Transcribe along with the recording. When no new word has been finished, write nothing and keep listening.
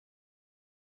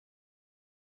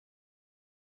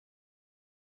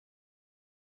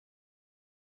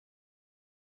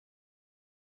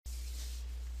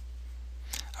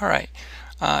Alright,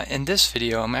 in this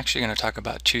video I'm actually going to talk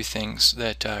about two things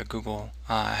that Google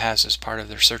has as part of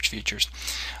their search features.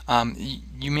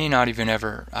 You may not even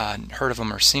ever heard of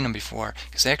them or seen them before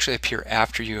because they actually appear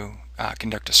after you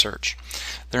conduct a search.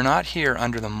 They're not here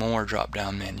under the More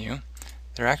drop-down menu.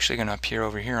 They're actually going to appear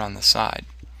over here on the side.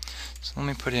 So let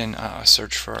me put in a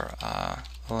search for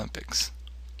Olympics.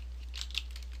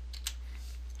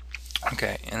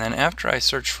 Okay, and then after I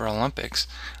search for Olympics,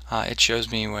 it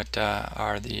shows me what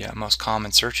are the most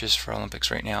common searches for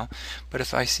Olympics right now. But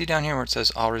if I see down here where it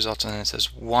says all results and then it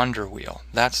says Wander Wheel,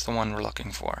 that's the one we're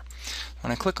looking for.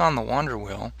 When I click on the Wander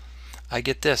Wheel, I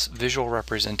get this visual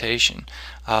representation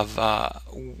of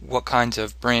what kinds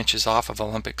of branches off of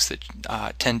Olympics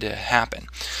that tend to happen.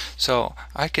 So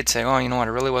I could say, oh, you know what,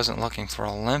 I really wasn't looking for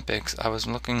Olympics, I was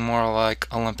looking more like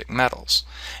Olympic medals.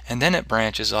 And then it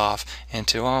branches off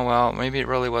into, oh, well, maybe it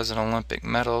really wasn't Olympic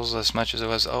medals as much as it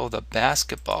was, oh, the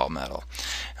basketball medal.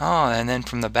 Oh, and then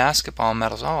from the basketball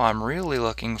medals, oh, I'm really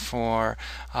looking for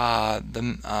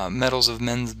the medals of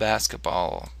men's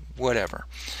basketball, whatever.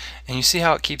 And you see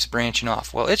how it keeps branching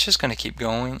off. Well, it's just going to keep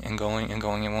going and going and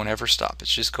going. It won't ever stop.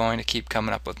 It's just going to keep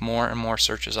coming up with more and more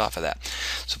searches off of that.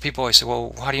 So people always say,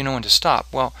 well, how do you know when to stop?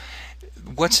 Well,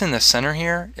 what's in the center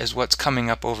here is what's coming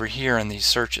up over here in these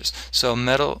searches. So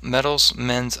medals,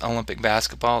 men's Olympic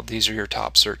basketball, these are your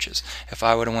top searches. If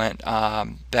I would have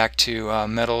went back to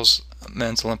medals,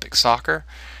 men's Olympic soccer,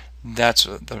 that's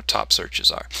what the top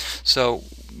searches are. So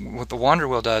what the Wander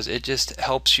Wheel does, it just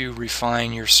helps you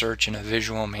refine your search in a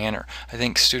visual manner. I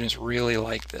think students really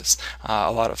like this.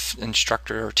 A lot of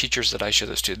instructor or teachers that I show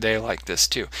this to, they like this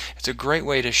too. It's a great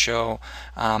way to show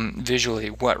visually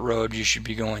what road you should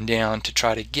be going down to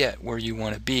try to get where you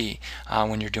want to be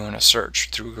when you're doing a search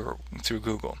through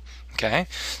Google. Okay,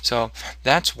 so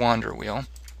that's Wander Wheel.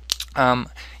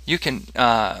 You can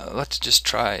let's just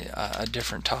try a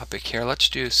different topic here. Let's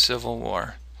do Civil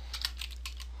War.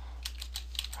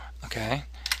 Okay,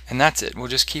 and that's it. We'll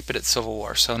just keep it at Civil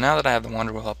War. So now that I have the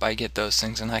Wander Wheel up, I get those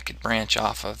things, and I could branch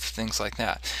off of things like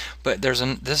that. But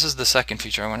this is the second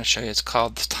feature I want to show you. It's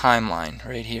called the Timeline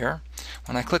right here.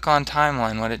 When I click on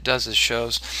Timeline, what it does is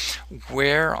shows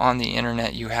where on the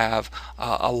internet you have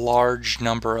a large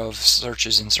number of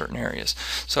searches in certain areas.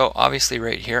 So obviously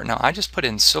right here, now I just put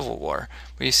in Civil War,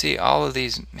 but you see all of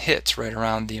these hits right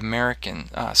around the American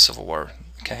Civil War.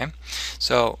 Okay,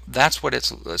 so that's what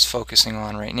it's focusing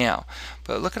on right now.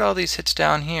 But look at all these hits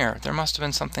down here. There must have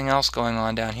been something else going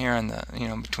on down here in the,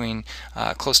 between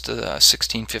close to the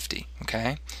 1650.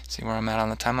 Okay, see where I'm at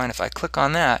on the timeline. If I click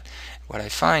on that, what I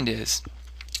find is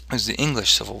the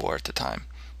English Civil War at the time.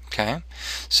 Okay,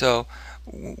 so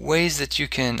ways that you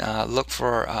can look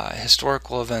for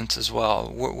historical events as well.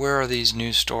 Where are these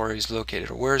news stories located,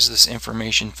 or where is this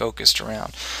information focused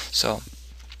around? So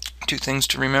two things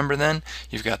to remember then: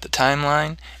 you've got the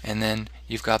timeline, and then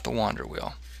you've got the Wander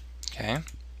Wheel. Okay,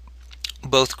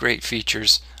 both great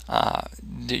features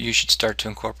that you should start to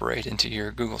incorporate into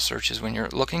your Google searches when you're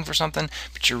looking for something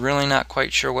but you're really not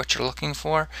quite sure what you're looking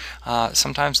for.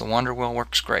 Sometimes the Wander Wheel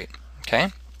works great. Okay,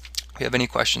 if you have any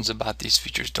questions about these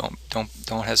features, don't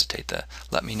hesitate to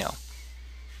let me know.